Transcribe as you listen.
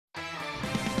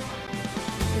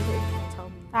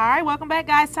All right, welcome back,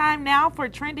 guys. Time now for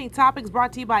Trending Topics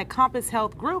brought to you by Compass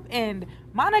Health Group. And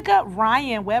Monica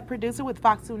Ryan, web producer with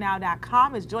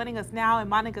Fox2Now.com, is joining us now. And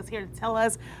Monica's here to tell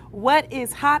us what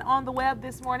is hot on the web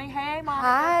this morning. Hey, Monica.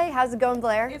 Hi, how's it going,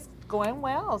 Blair? It's going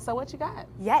well. So what you got?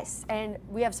 Yes, and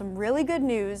we have some really good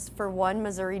news for one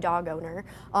Missouri dog owner.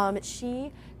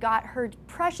 She got her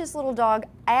precious little dog,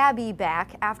 Abby,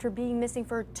 back after being missing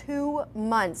for 2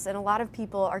 months. And a lot of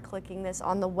people are clicking this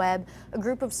on the web. A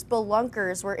group of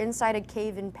spelunkers were inside a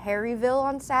cave in Perryville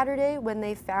on Saturday when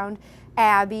they found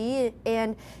Abby.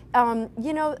 And,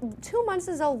 2 months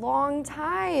is a long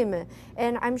time.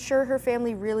 And I'm sure her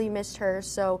family really missed her.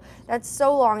 So that's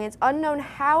so long. It's unknown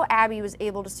how Abby was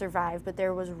able to survive, but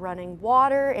there was running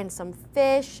water and some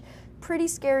fish. Pretty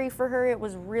scary for her. It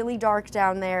was really dark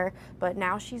down there, but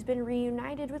now she's been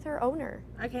reunited with her owner.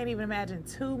 I can't even imagine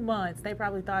 2 months. They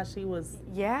probably thought she was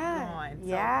gone. So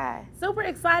Yeah. super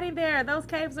exciting there. Those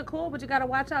caves are cool, but you got to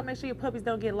watch out. Make sure your puppies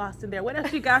don't get lost in there. What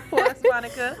else you got for us,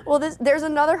 Monica? Well, there's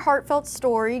another heartfelt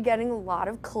story getting a lot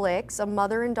of clicks. A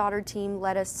mother and daughter team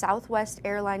led a Southwest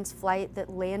Airlines flight that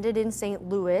landed in St.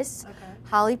 Louis. Okay.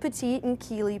 Holly Petit and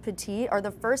Keely Petit are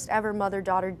the first ever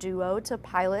mother-daughter duo to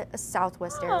pilot a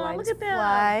Southwest Airlines look at them.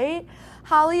 flight.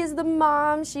 Holly is the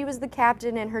mom, she was the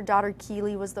captain, and her daughter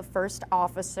Keely was the first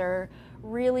officer.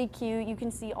 Really cute. You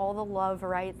can see all the love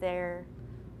right there.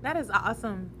 That is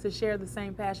awesome to share the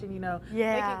same passion, They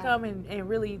Yeah. can come and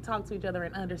really talk to each other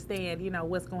and understand,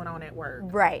 what's going on at work.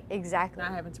 Right, exactly.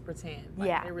 Not having to pretend. Like,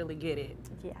 Yeah. They really get it.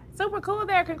 Yeah. Super cool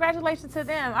there. Congratulations to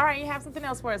them. All right, you have something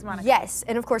else for us, Monica? Yes,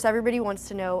 and of course everybody wants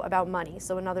to know about money,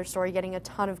 so another story getting a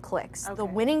ton of clicks. The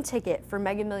Okay. winning ticket for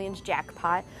Mega Millions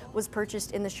jackpot was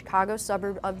purchased in the Chicago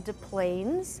suburb of Des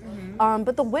Plaines,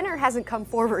 but the winner hasn't come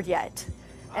forward yet.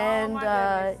 And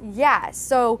my goodness. yeah,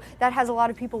 so that has a lot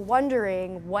of people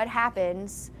wondering what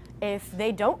happens if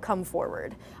they don't come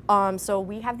forward. So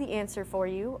we have the answer for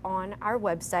you on our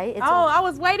website. It's I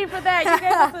was waiting for that. You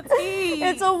gave us a tease.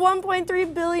 it's a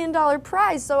 $1.3 billion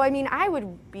prize. So, I mean, I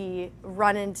would be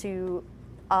running to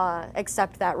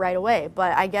accept that right away,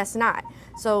 but I guess not.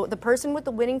 So the person with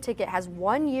the winning ticket has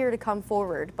 1 year to come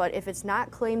forward, but if it's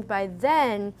not claimed by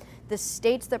then, the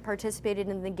states that participated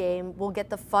in the game will get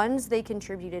the funds they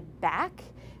contributed back,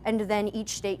 and then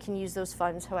each state can use those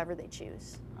funds however they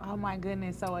choose. Oh my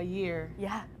goodness, so a year.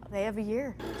 Yeah, they have a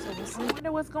year. So we'll see. I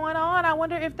wonder what's going on. I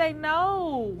wonder if they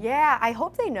know. Yeah, I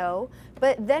hope they know.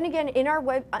 But then again, in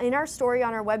our story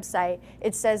on our website,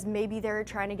 it says maybe they're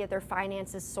trying to get their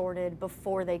finances sorted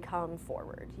before they come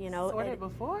forward. Sorted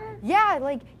before? Yeah,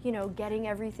 like getting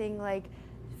everything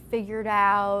figured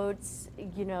out.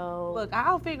 Look,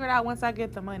 I'll figure it out once I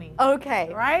get the money. Okay.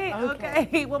 Right?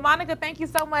 Okay. Well, Monica, thank you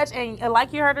so much. And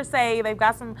like you heard her say, they've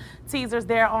got some teasers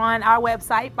there on our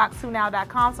website,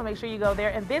 Fox2Now.com. So make sure you go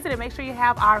there and visit it. Make sure you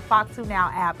have our Fox2 Now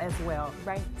app as well.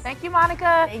 Right. Thank you,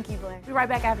 Monica. Thank you, Blair. Be right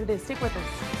back after this. Stick with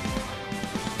us.